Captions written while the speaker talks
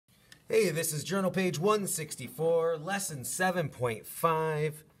Hey, this is journal page 164, lesson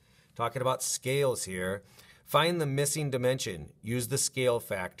 7.5, talking about scales here. Find the missing dimension. Use the scale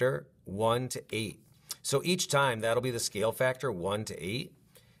factor 1 to 8. So each time that'll be the scale factor 1 to 8.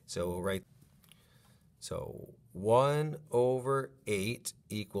 So we'll write, 1 over 8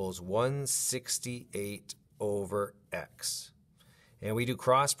 equals 168 over x. And we do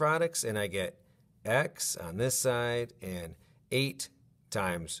cross products and I get x on this side and 8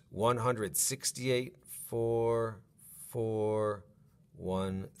 times 168, 4, 4,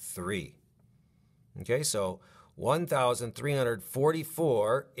 1, 3. Okay, so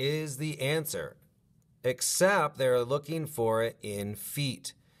 1,344 is the answer, except they're looking for it in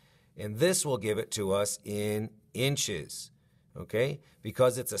feet. And this will give it to us in inches, okay?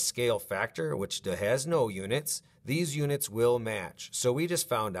 Because it's a scale factor, which has no units, these units will match. So we just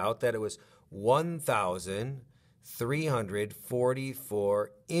found out that it was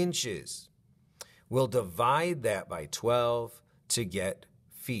 1,344 inches. We'll divide that by 12 to get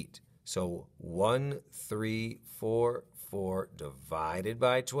feet. So 1,344 divided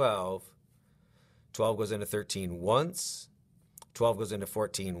by 12. 12 goes into 13 once. 12 goes into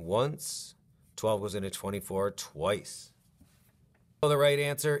 14 once. 12 goes into 24 twice. So the right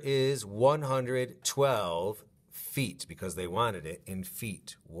answer is 112 feet because they wanted it in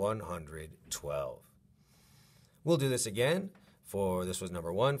feet. 112. We'll do this again this was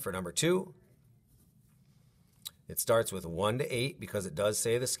number 1. For number 2, it starts with 1 to 8 because it does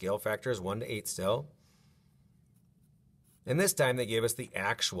say the scale factor is 1 to 8 still. And this time they gave us the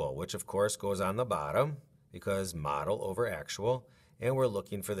actual, which of course goes on the bottom because model over actual. And we're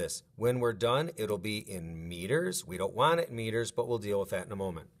looking for this. When we're done, it'll be in meters. We don't want it in meters, but we'll deal with that in a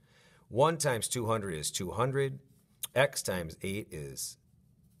moment. 1 times 200 is 200. X times 8 is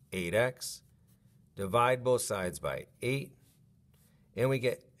 8x. Divide both sides by 8. And we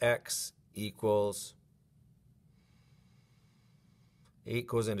get x equals 8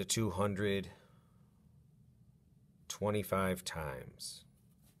 goes into 200 25 times.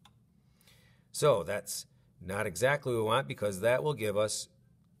 So that's not exactly what we want because that will give us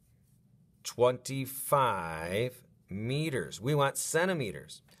 25 meters. We want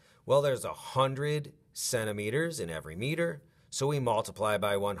centimeters. Well, there's 100 centimeters in every meter, so we multiply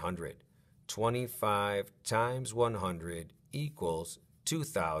by 100. 25 times 100 equals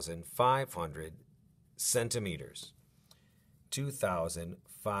 2,500 centimeters.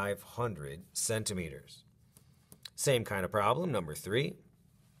 2,500 centimeters. Same kind of problem, number 3.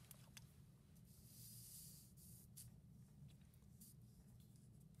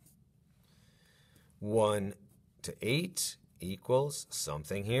 One to 8 equals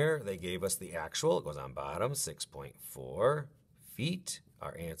something here. They gave us the actual. It goes on bottom, 6.4 feet.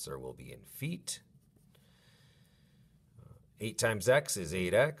 Our answer will be in feet. 8 times x is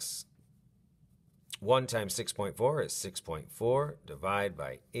 8x. 1 times 6.4 is 6.4. Divide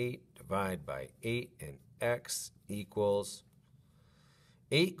by 8, divide by 8, and x equals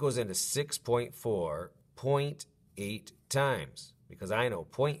 8 goes into 6.4 0.8 times because I know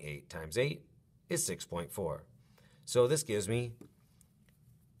 0.8 times 8 is 6.4. So this gives me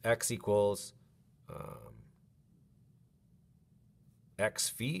x equals x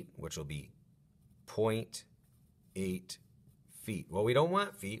feet, which will be 0.8 feet. Well, we don't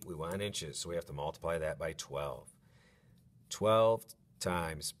want feet, we want inches, so we have to multiply that by 12. 12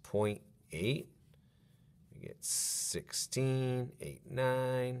 times 0.8, we get 16, 8,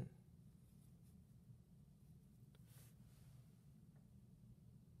 9.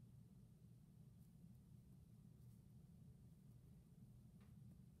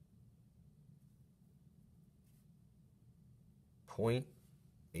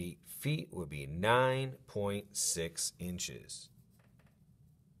 .8 feet would be 9.6 inches.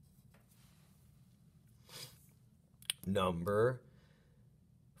 Number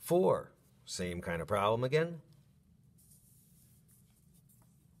 4, same kind of problem again.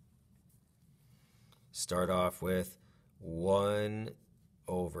 Start off with 1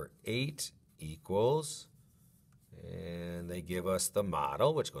 over 8 equals, and they give us the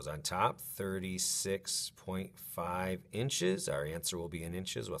model, which goes on top, 36.5 inches. Our answer will be in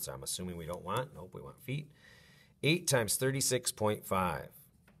inches, which I'm assuming we don't want. Nope, we want feet. 8 times 36.5.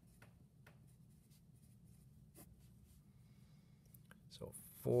 So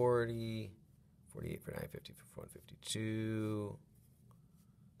 40, 48, 49, 50, 51, 52,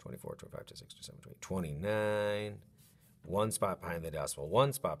 24, 25, 26, 27, 28, 29. 1 spot behind the decimal,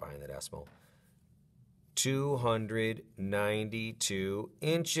 1 spot behind the decimal. 292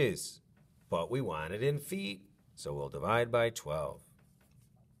 inches, but we want it in feet, so we'll divide by 12.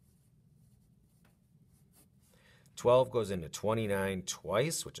 12 goes into 29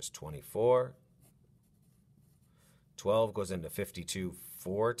 twice, which is 24. 12 goes into 52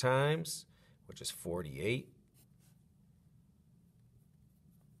 4 times, which is 48.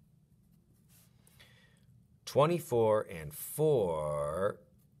 24 and 4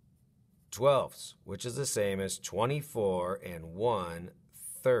 twelfths, which is the same as 24 and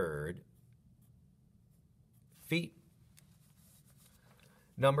 1/3 feet.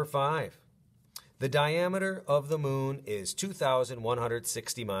 Number 5. The diameter of the moon is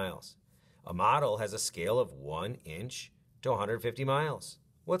 2,160 miles. A model has a scale of 1 inch to 150 miles.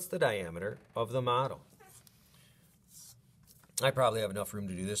 What's the diameter of the model? I probably have enough room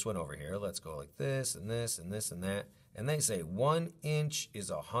to do this one over here. Let's go like this and this and this and that. And they say 1 inch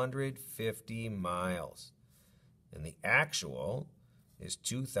is 150 miles. And the actual is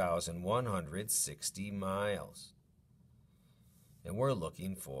 2,160 miles. And we're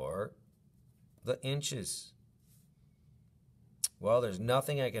looking for the inches. Well, there's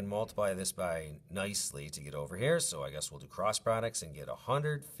nothing I can multiply this by nicely to get over here, so I guess we'll do cross products and get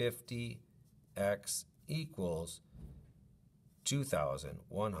 150x equals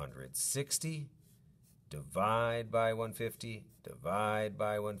 2,160 divide by 150, divide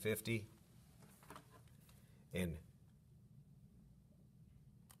by 150, and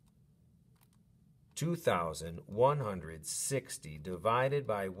 2,160 divided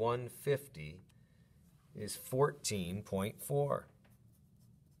by 150 is 14.4.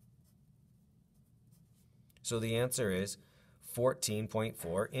 So the answer is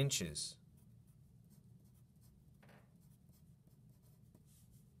 14.4 inches.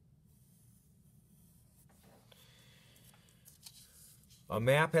 A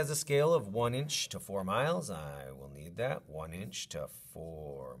map has a scale of 1 inch to 4 miles. I will need that. 1 inch to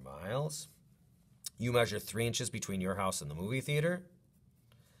 4 miles. You measure 3 inches between your house and the movie theater.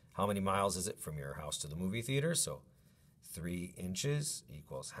 How many miles is it from your house to the movie theater? So 3 inches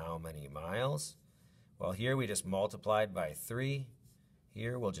equals how many miles? Well, here we just multiplied by 3.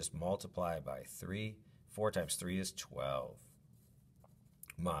 Here we'll just multiply by 3. 4 times 3 is 12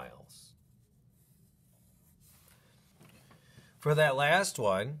 miles. For that last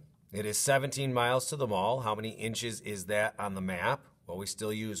one, it is 17 miles to the mall. How many inches is that on the map? Well, we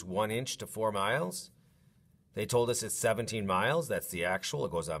still use 1 inch to 4 miles. They told us it's 17 miles. That's the actual.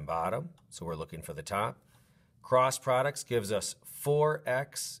 It goes on bottom, so we're looking for the top. Cross products gives us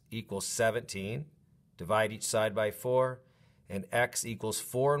 4x equals 17. Divide each side by 4, and x equals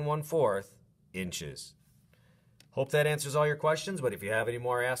 4 1/4 inches. Hope that answers all your questions, but if you have any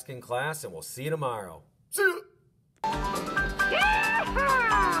more, ask in class, and we'll see you tomorrow. See you! Yeah!